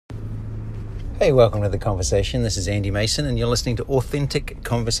Hey, welcome to The Conversation. This is Andy Mason, and you're listening to authentic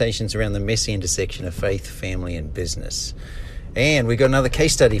conversations around the messy intersection of faith, family, and business. And we got another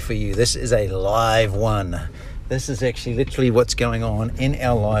case study for you. This is a live one. This is actually literally what's going on in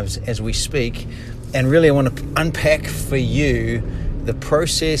our lives as we speak. And really, I want to unpack for you the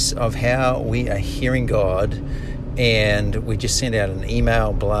process of how we are hearing God. And we just sent out an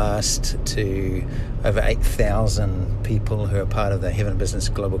email blast to over 8,000 people who are part of the Heaven Business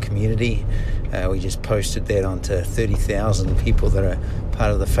Global Community. We just posted that onto 30,000 people that are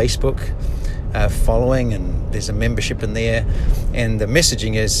part of the Facebook following, and there's a membership in there. And the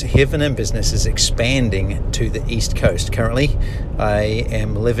messaging is Heaven in Business is expanding to the East Coast. Currently, I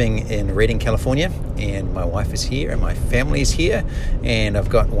am living in Redding, California, and my wife is here and my family is here, and I've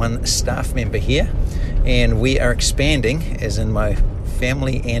got one staff member here, and we are expanding, as in my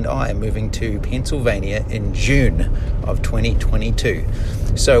family and I are moving to Pennsylvania in June of 2022.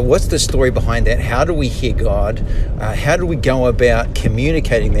 So what's the story behind that? How do we hear God? How do we go about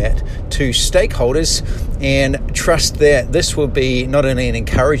communicating that to stakeholders and trust that this will be not only an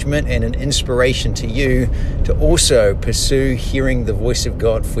encouragement and an inspiration to you to also pursue hearing the voice of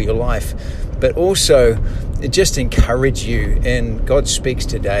God for your life, but also just encourage you. And God speaks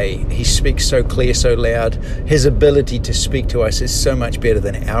today. He speaks so clear, so loud. His ability to speak to us is so much better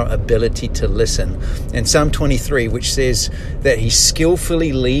than our ability to listen. And Psalm 23, which says that He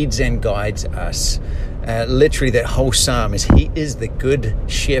skillfully leads and guides us. Literally, that whole psalm is He is the good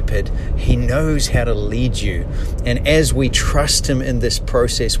shepherd. He knows how to lead you. And as we trust Him in this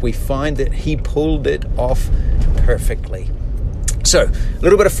process, we find that He pulled it off perfectly. So, a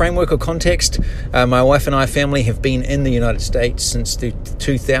little bit of framework or context. My wife and I, family, have been in the United States since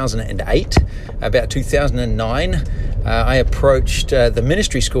 2008. About 2009, I approached the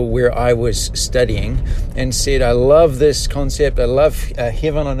ministry school where I was studying and said, I love this concept. I love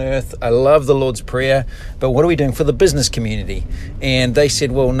heaven on earth. I love the Lord's Prayer. But what are we doing for the business community? And they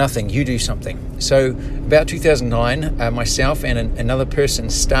said, well, nothing. You do something. So, about 2009, myself and another person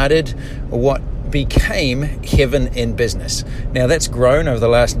started what became Heaven in Business. Now that's grown over the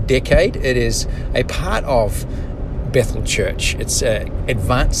last decade. It is a part of Bethel Church. It's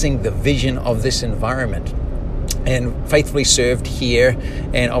advancing the vision of this environment, and faithfully served here,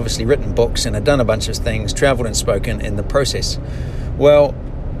 and obviously written books, and have done a bunch of things, traveled and spoken in the process. Well,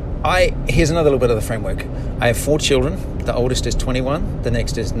 here's another little bit of the framework. I have 4 children. The oldest is 21. The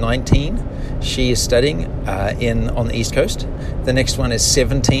next is 19. She is studying on the East Coast. The next one is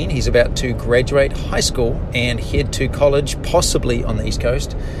 17. He's about to graduate high school and head to college, possibly on the East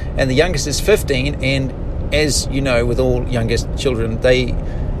Coast. And the youngest is 15. And as you know, with all youngest children, they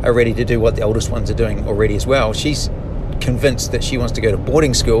are ready to do what the oldest ones are doing already as well. She's convinced that she wants to go to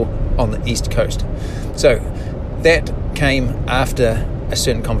boarding school on the East Coast. So that came after a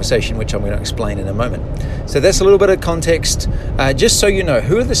certain conversation, which I'm going to explain in a moment. So that's a little bit of context, just so you know,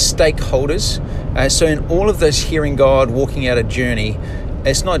 who are the stakeholders? So in all of this hearing God, walking out a journey,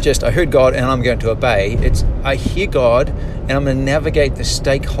 it's not just I heard God and I'm going to obey. It's I hear God and I'm going to navigate the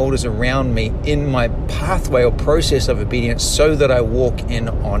stakeholders around me in my pathway or process of obedience so that I walk in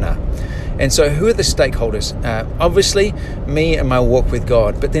honor. And so who are the stakeholders? Obviously, me and my walk with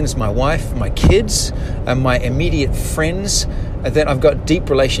God, but then it's my wife, my kids, my immediate friends, that I've got deep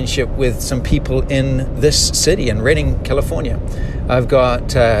relationship with some people in this city in Redding, California. I've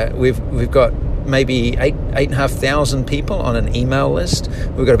got we've got maybe 8,500 people on an email list.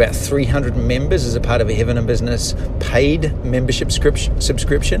 We've got about 300 members as a part of a Heaven in Business paid membership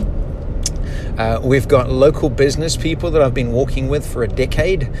subscription. We've got local business people that I've been walking with for a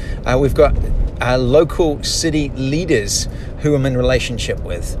decade. We've got local city leaders who I'm in relationship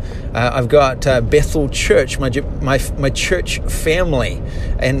with. I've got Bethel Church, my church family,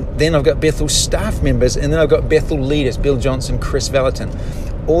 and then I've got Bethel staff members, and then I've got Bethel leaders, Bill Johnson, Chris Valentin.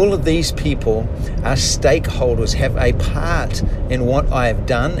 All of these people are stakeholders, have a part in what I have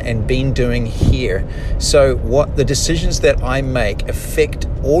done and been doing here. So what the decisions that I make affect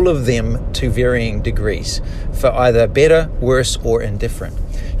all of them to varying degrees, for either better, worse, or indifferent.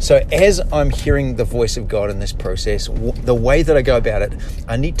 So as I'm hearing the voice of God in this process, the way that I go about it,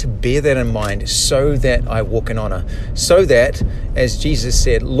 I need to bear that in mind so that I walk in honor. So that, as Jesus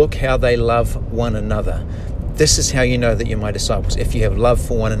said, look how they love one another. This is how you know that you're my disciples, if you have love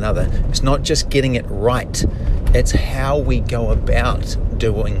for one another. It's not just getting it right. It's how we go about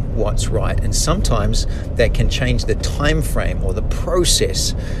doing what's right. And sometimes that can change the time frame or the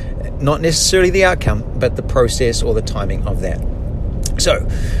process, not necessarily the outcome, but the process or the timing of that. So,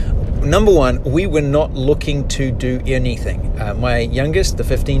 number one, we were not looking to do anything. My youngest, the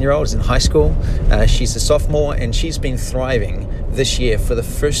 15-year-old, is in high school. She's a sophomore, and she's been thriving this year for the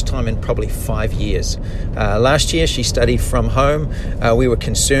first time in probably 5 years. Last year, she studied from home. We were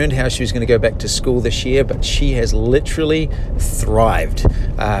concerned how she was going to go back to school this year, but she has literally thrived.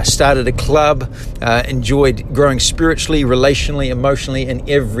 Started a club, enjoyed growing spiritually, relationally, emotionally, in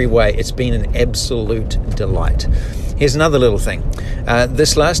every way. It's been an absolute delight. Here's another little thing.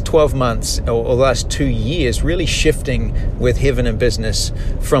 This last 12 months or last 2 years, really shifting with Heaven and Business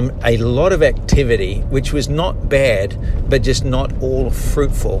from a lot of activity, which was not bad, but just not all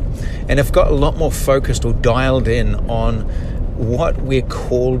fruitful. And I've got a lot more focused or dialed in on what we're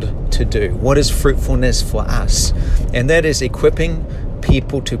called to do. What is fruitfulness for us? And that is equipping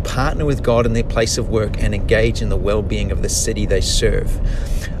people to partner with God in their place of work and engage in the well-being of the city they serve.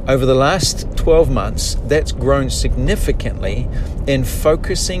 Over the last 12 months, that's grown significantly in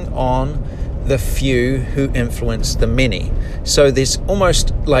focusing on the few who influence the many. So there's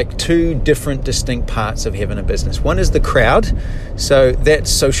almost like two different distinct parts of Heaven and Business. One is the crowd. So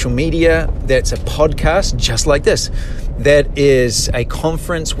that's social media. That's a podcast just like this. That is a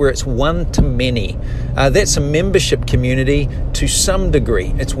conference where it's one to many. That's a membership community to some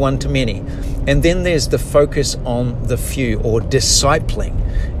degree. It's one to many. And then there's the focus on the few, or discipling.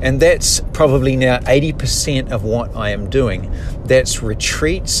 And that's probably now 80% of what I am doing. That's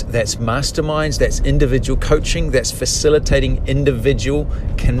retreats, that's masterminds, that's individual coaching, that's facilitating individual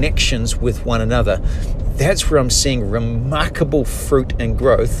connections with one another. That's where I'm seeing remarkable fruit and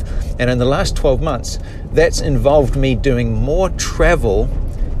growth. And in the last 12 months, that's involved me doing more travel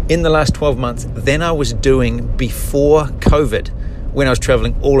in the last 12 months than I was doing before COVID, when I was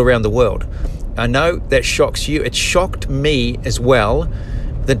traveling all around the world. I know that shocks you. It shocked me as well.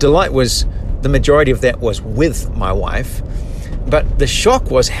 The delight was, the majority of that was with my wife. But the shock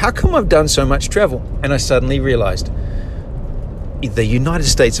was, how come I've done so much travel? And I suddenly realized the United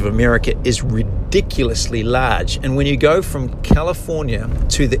States of America is ridiculously large. And when you go from California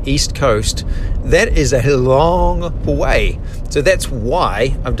to the East Coast, that is a long way. So that's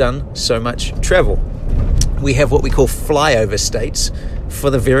why I've done so much travel. We have what we call flyover states for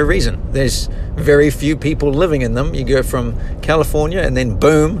the very reason. There's very few people living in them. You go from California and then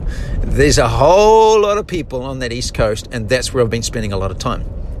boom, there's a whole lot of people on that East Coast, and that's where I've been spending a lot of time.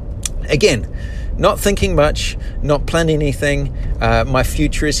 Again, not thinking much, not planning anything. My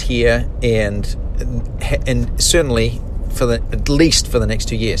future is here, and certainly at least for the next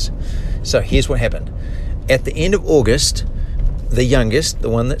 2 years. So here's what happened. At the end of August, the youngest, the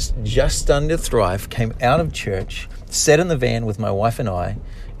one that's just starting to thrive, came out of church, sat in the van with my wife and I,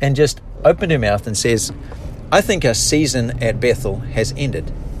 and just opened her mouth and says, I think our season at Bethel has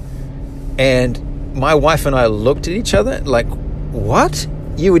ended. And my wife and I looked at each other like, what?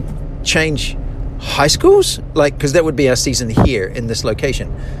 You would change high schools? Like, because that would be our season here in this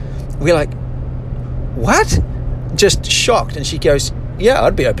location. We're like, what? Just shocked. And she goes, yeah,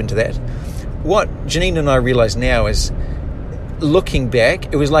 I'd be open to that. What Janine and I realize now is, looking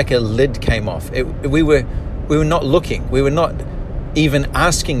back, it was like a lid came off. We were not looking. We were not even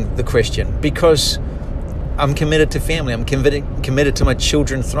asking the question, because I'm committed to family. I'm committed to my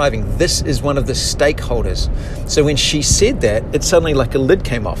children thriving. This is one of the stakeholders. So when she said that, it suddenly like a lid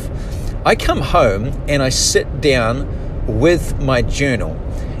came off. I come home and I sit down with my journal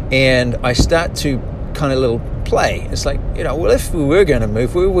and I start to kind of little play. It's like, well, if we were going to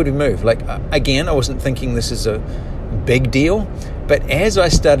move, where would we move? Like, again, I wasn't thinking this is a big deal, but as I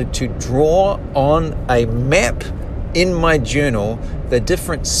started to draw on a map in my journal the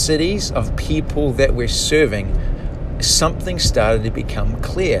different cities of people that we're serving, something started to become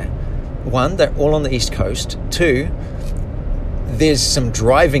clear. One, they're all on the East Coast. Two, there's some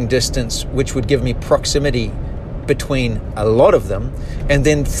driving distance which would give me proximity between a lot of them. And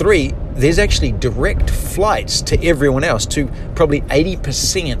then three, there's actually direct flights to everyone else, to probably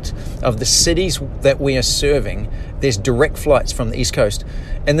 80% of the cities that we are serving. There's direct flights from the East Coast.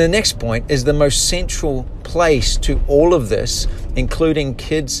 And the next point is the most central place to all of this, including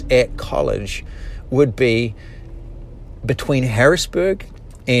kids at college, would be between Harrisburg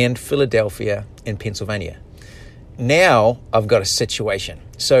and Philadelphia in Pennsylvania. Now I've got a situation.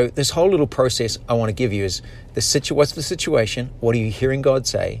 So this whole little process I want to give you is what's the situation? What are you hearing God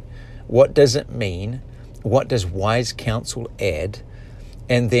say? What does it mean? What does wise counsel add?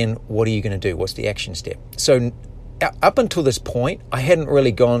 And then what are you going to do? What's the action step? So up until this point, I hadn't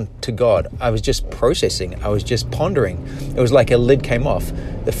really gone to God. I was just processing. I was just pondering. It was like a lid came off.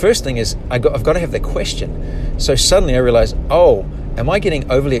 The first thing is I've got to have the question. So suddenly I realized, am I getting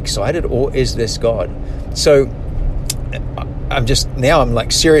overly excited, or is this God? So I'm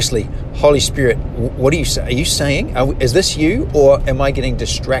like, seriously, Holy Spirit, what are you saying? Are you saying, is this you, or am I getting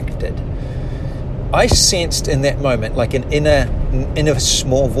distracted? I sensed in that moment like an inner in a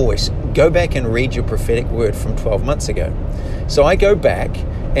small voice, go back and read your prophetic word from 12 months ago. So I go back,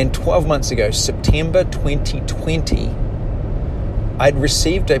 and 12 months ago, September 2020, I'd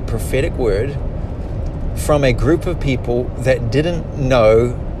received a prophetic word from a group of people that didn't know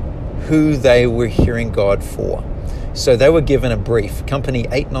who they were hearing God for. So they were given a brief. Company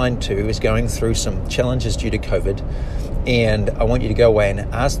 892 is going through some challenges due to COVID, and I want you to go away and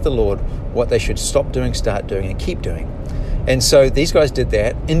ask the Lord what they should stop doing, start doing, and keep doing. And so these guys did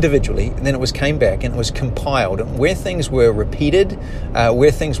that individually, and then came back and it was compiled. And where things were repeated,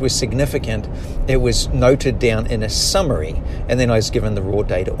 where things were significant, it was noted down in a summary, and then I was given the raw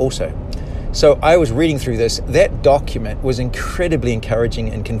data also. So I was reading through this. That document was incredibly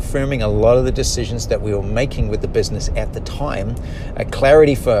encouraging and confirming a lot of the decisions that we were making with the business at the time,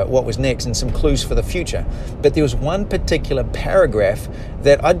 clarity for what was next and some clues for the future. But there was one particular paragraph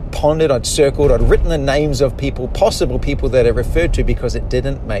that I'd pondered, I'd circled, I'd written the names of people, possible people that it referred to, because it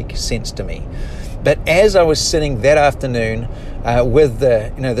didn't make sense to me. But as I was sitting that afternoon with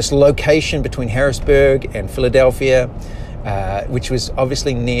this location between Harrisburg and Philadelphia, which was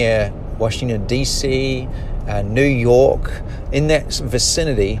obviously near Washington, D.C., New York, in that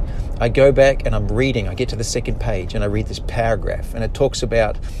vicinity, I go back and I'm reading. I get to the second page and I read this paragraph, and it talks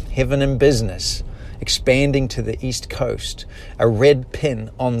about heaven and business expanding to the East Coast, a red pin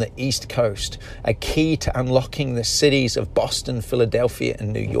on the East Coast, a key to unlocking the cities of Boston, Philadelphia,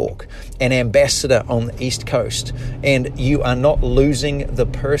 and New York, an ambassador on the East Coast, and you are not losing the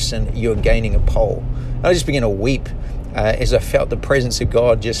person, you're gaining a pole. I just began to weep as I felt the presence of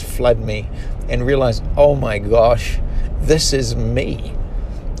God just flood me and realized, oh my gosh, this is me.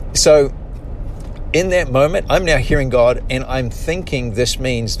 So in that moment, I'm now hearing God, and I'm thinking this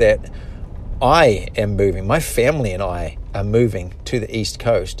means that I am moving. My family and I are moving to the East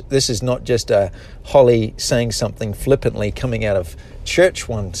Coast. This is not just a Holly saying something flippantly coming out of church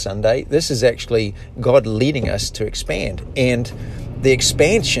one Sunday. This is actually God leading us to expand. And the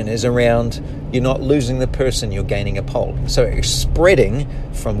expansion is around you're not losing the person, you're gaining a pole. So it's spreading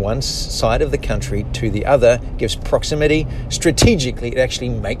from one side of the country to the other, gives proximity. Strategically, it actually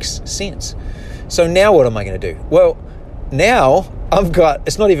makes sense. So now what am I going to do? Well, now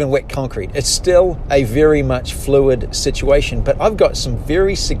it's not even wet concrete. It's still a very much fluid situation, but I've got some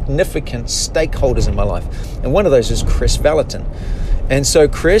very significant stakeholders in my life. And one of those is Chris Valentin. And so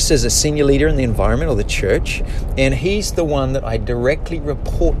Chris is a senior leader in the environment or the church, and he's the one that I directly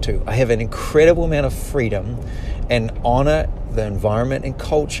report to. I have an incredible amount of freedom and honor the environment and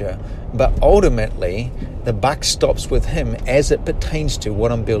culture, but ultimately the buck stops with him as it pertains to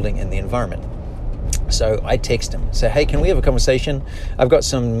what I'm building in the environment. So I text him, say, hey, can we have a conversation? I've got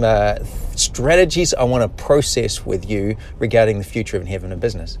some strategies I want to process with you regarding the future of heaven and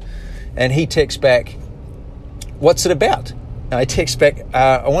business. And he texts back, what's it about? I text back,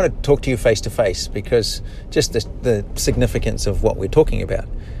 I want to talk to you face to face because just the significance of what we're talking about.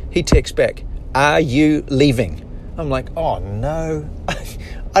 He texts back, are you leaving? I'm like, oh no,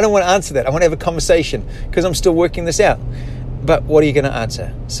 I don't want to answer that. I want to have a conversation because I'm still working this out. But what are you going to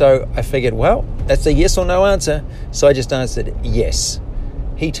answer? So I figured, well, that's a yes or no answer. So I just answered yes.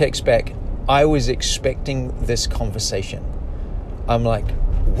 He texts back, I was expecting this conversation. I'm like,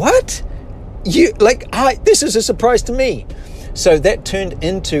 what? This is a surprise to me. So that turned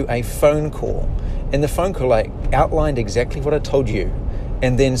into a phone call. And the phone call outlined exactly what I told you,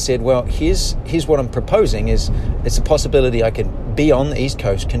 and then said, well, here's what I'm proposing is it's a possibility I could be on the East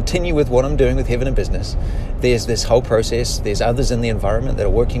Coast, continue with what I'm doing with Heaven and Business. There's this whole process. There's others in the environment that are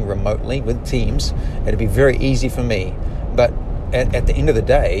working remotely with teams. It'd be very easy for me. But at the end of the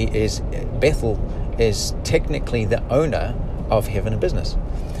day, Bethel is technically the owner of Heaven and Business.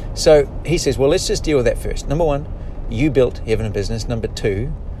 So he says, well, let's just deal with that first. Number one, you built Heaven and Business. Number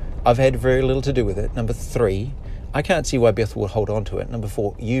two, I've had very little to do with it. Number three, I can't see why Bethel would hold on to it. Number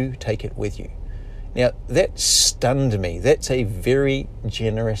four, you take it with you. Now, that stunned me. That's a very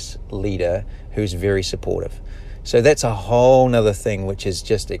generous leader who's very supportive. So that's a whole nother thing, which is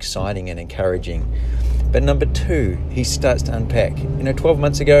just exciting and encouraging. But number two, he starts to unpack. 12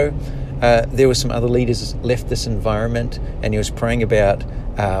 months ago, there were some other leaders left this environment, and he was praying about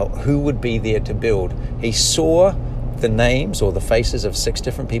who would be there to build. He saw the names or the faces of 6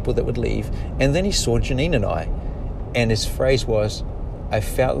 different people that would leave, and then he saw Janine and I. And his phrase was, I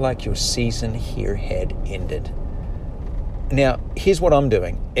felt like your season here had ended. Now, here's what I'm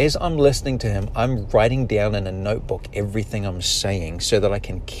doing. As I'm listening to him, I'm writing down in a notebook everything I'm saying so that I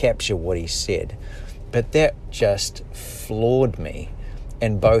can capture what he said. But that just floored me,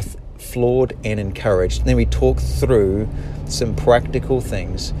 and both floored and encouraged. And then we talked through some practical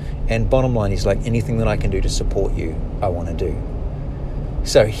things, and bottom line is anything that I can do to support you, I want to do.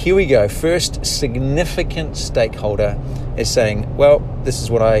 So here we go. First significant stakeholder is saying, well, this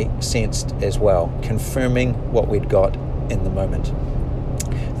is what I sensed as well, confirming what we'd got in the moment.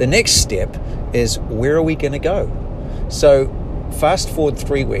 The next step is, where are we going to go? So fast forward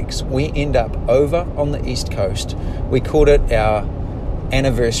 3 weeks, we end up over on the East Coast. We called it our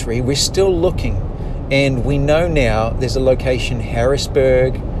anniversary. We're still looking, and we know now there's a location,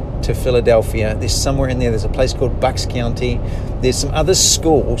 Harrisburg to Philadelphia. There's somewhere in there's a place called Bucks County. There's some other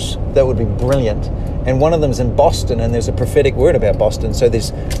schools that would be brilliant, and one of them is in Boston, and there's a prophetic word about Boston. So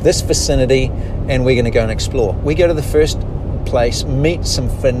there's this vicinity, and we're going to go and explore. We go to the first place, meet some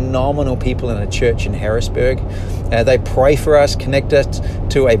phenomenal people in a church in Harrisburg. They pray for us, connect us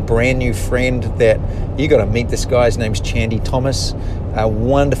to a brand new friend that you got to meet. This guy, his name's Chandy Thomas, a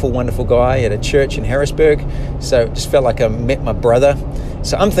wonderful, wonderful guy at a church in Harrisburg. So it just felt like I met my brother.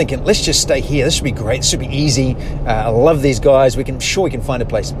 So I'm thinking, let's just stay here. This should be great. This should be easy. I love these guys. We can find a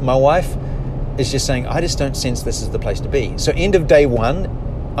place. My wife is just saying, I just don't sense this is the place to be. So end of day one,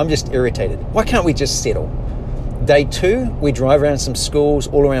 I'm just irritated. Why can't we just settle? Day two, we drive around some schools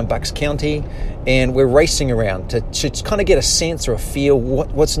all around Bucks County, and we're racing around to kind of get a sense or a feel,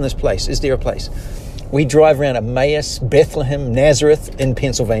 what's in this place? Is there a place? We drive around Emmaus, Bethlehem, Nazareth in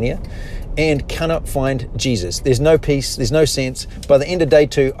Pennsylvania, and cannot find Jesus. There's no peace, there's no sense. By the end of day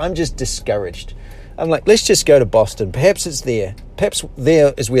two, I'm just discouraged. I'm like, let's just go to Boston. Perhaps it's there. Perhaps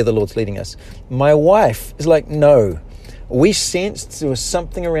there is where the Lord's leading us. My wife is like, no. We sensed there was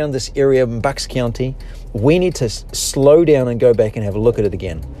something around this area in Bucks County. We need to slow down and go back and have a look at it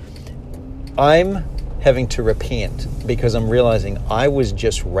again. I'm having to repent because I'm realizing I was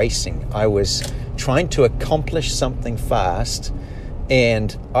just racing. I was trying to accomplish something fast,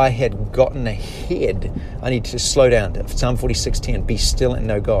 and I had gotten ahead. I need to slow down. Psalm 46:10, be still and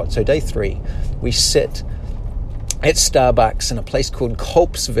know God. So day three, we sit at Starbucks in a place called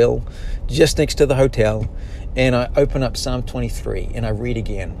Colpsville, just next to the hotel, and I open up Psalm 23 and I read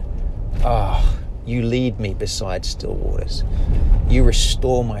again. You lead me beside still waters. You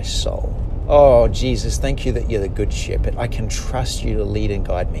restore my soul. Oh, Jesus, thank you that you're the good shepherd. I can trust you to lead and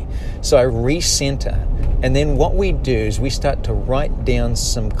guide me. So I recenter. And then what we do is we start to write down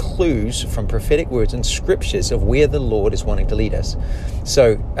some clues from prophetic words and scriptures of where the Lord is wanting to lead us.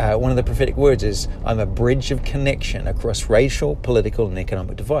 So one of the prophetic words is, I'm a bridge of connection across racial, political, and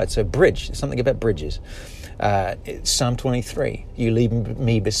economic divides. So bridge, something about bridges. Psalm 23, you lead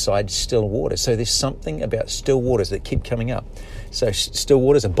me beside still waters. So there's something about still waters that keep coming up. So still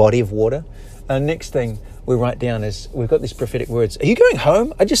waters, a body of water. Next thing we write down is, we've got these prophetic words. Are you going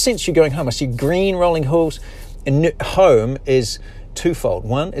home? I just sense you going home. I see green rolling hills. And home is twofold.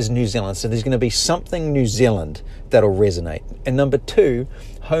 One is New Zealand. So there's going to be something New Zealand that'll resonate. And number two,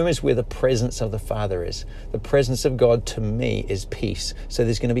 home is where the presence of the Father is. The presence of God to me is peace. So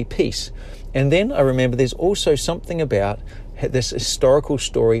there's going to be peace. And then I remember there's also something about this historical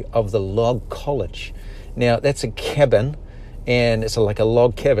story of the log college. Now that's a cabin, and it's like a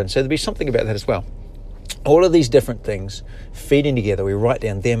log cabin. So there'll be something about that as well. All of these different things feeding together. We write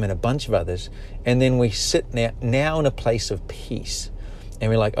down them and a bunch of others. And then we sit now in a place of peace.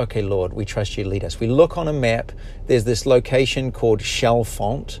 And we're like, okay, Lord, we trust you to lead us. We look on a map. There's this location called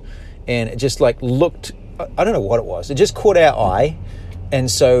Chalfont. And it just looked, I don't know what it was. It just caught our eye. And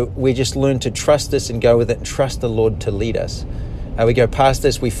so we just learned to trust this and go with it and trust the Lord to lead us. We go past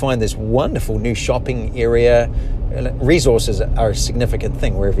this, we find this wonderful new shopping area. Resources are a significant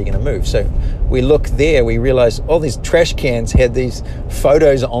thing wherever you're going to move. So we look there, we realize all these trash cans had these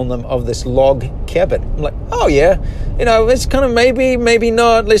photos on them of this log cabin. I'm like, oh yeah, it's kind of maybe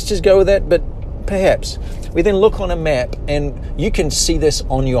not, let's just go with that, but perhaps. We then look on a map, and you can see this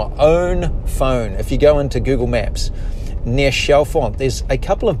on your own phone. If you go into Google Maps, near Chalfont, there's a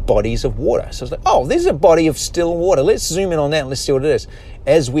couple of bodies of water. So it's like, oh, there's a body of still water. Let's zoom in on that and let's see what it is.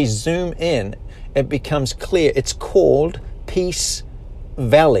 As we zoom in, it becomes clear. It's called Peace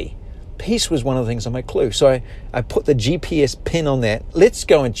Valley. Peace was one of the things on my clue. So I put the GPS pin on that. Let's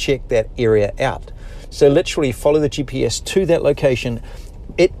go and check that area out. So literally follow the GPS to that location.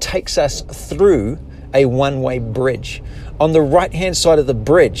 It takes us through a one-way bridge. On the right-hand side of the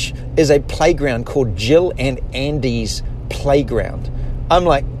bridge is a playground called Jill and Andy's Playground. I'm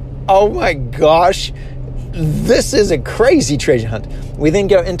like, oh my gosh, this is a crazy treasure hunt. We then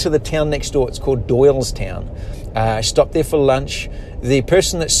go into the town next door. It's called Doylestown. I stopped there for lunch. the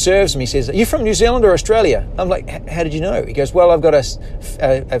person that serves me says, "Are you from New Zealand or Australia?" I'm like, "How did you know?" He goes, "Well, I've got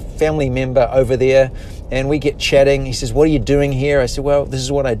a family member over there, and we get chatting." He says, "What are you doing here?" I said, "Well, this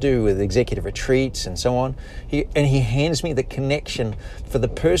is what I do with executive retreats and so on." He hands me the connection for the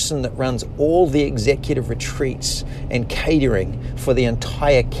person that runs all the executive retreats and catering for the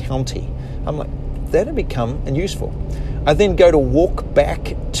entire county. I'm like, that'll become useful. I then go to walk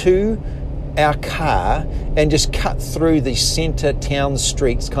back to our car and just cut through the centre town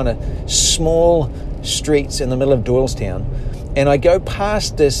streets, kind of small streets in the middle of Doylestown, and I go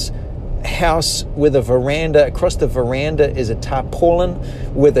past this house with a veranda. Across the veranda is a tarpaulin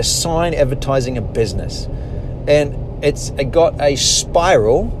with a sign advertising a business, and it got a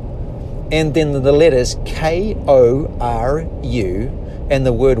spiral and then the letters KORU and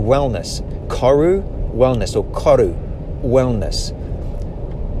the word wellness, Koru Wellness or Koru Wellness.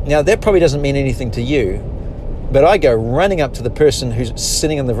 Now, that probably doesn't mean anything to you, but I go running up to the person who's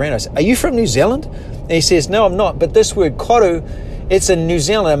sitting on the veranda. I say, "Are you from New Zealand?" And he says, "No, I'm not. But this word koru, it's a New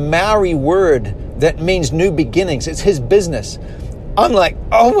Zealand, a Maori word that means new beginnings. It's his business." I'm like,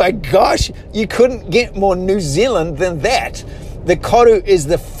 oh my gosh, you couldn't get more New Zealand than that. The koru is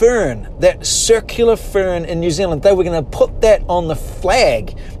the fern, that circular fern in New Zealand. They were going to put that on the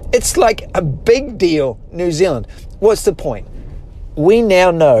flag. It's like a big deal, New Zealand. What's the point? We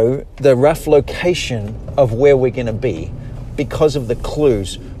now know the rough location of where we're going to be because of the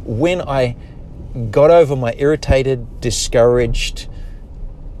clues. When I got over my irritated, discouraged,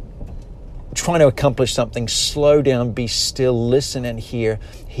 trying to accomplish something, slow down, be still, listen and hear.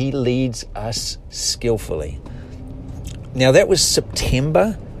 He leads us skillfully. Now, that was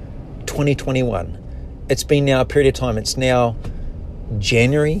September 2021. It's been now a period of time. It's now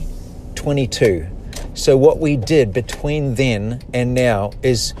January 22. So what we did between then and now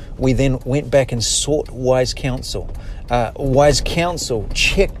is we then went back and sought wise counsel. Wise counsel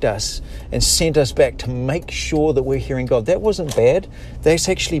checked us and sent us back to make sure that we're hearing God. That wasn't bad. That's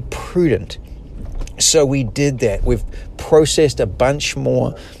actually prudent. So we did that. We've processed a bunch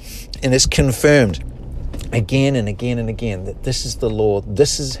more, and it's confirmed again and again and again that this is the Lord,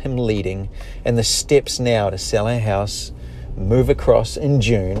 this is Him leading, and the steps now to sell our house, move across in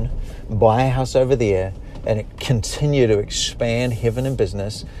June, buy a house over there, and continue to expand Heaven and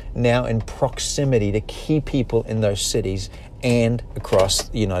Business now in proximity to key people in those cities and across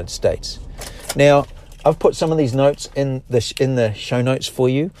the United States. Now, I've put some of these notes in the show notes for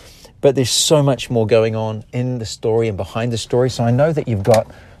you, but there's so much more going on in the story and behind the story. So I know that you've got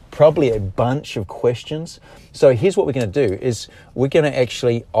probably a bunch of questions. So here's what we're going to do is we're going to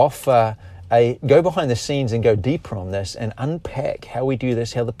actually go behind the scenes and go deeper on this and unpack how we do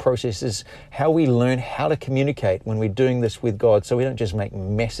this, how the process is, how we learn how to communicate when we're doing this with God so we don't just make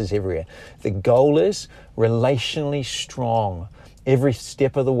messes everywhere. The goal is relationally strong every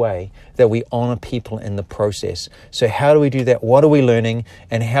step of the way, that we honor people in the process. So how do we do that? What are we learning?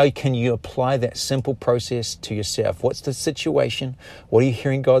 And how can you apply that simple process to yourself? What's the situation? What are you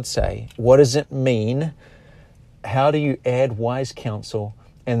hearing God say? What does it mean? How do you add wise counsel?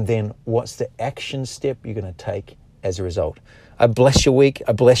 And then what's the action step you're going to take as a result? I bless your week.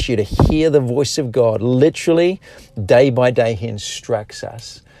 I bless you to hear the voice of God. Literally, day by day, He instructs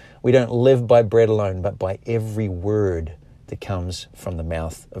us. We don't live by bread alone, but by every word that comes from the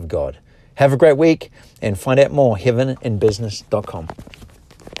mouth of God. Have a great week and find out more, heavenandbusiness.com.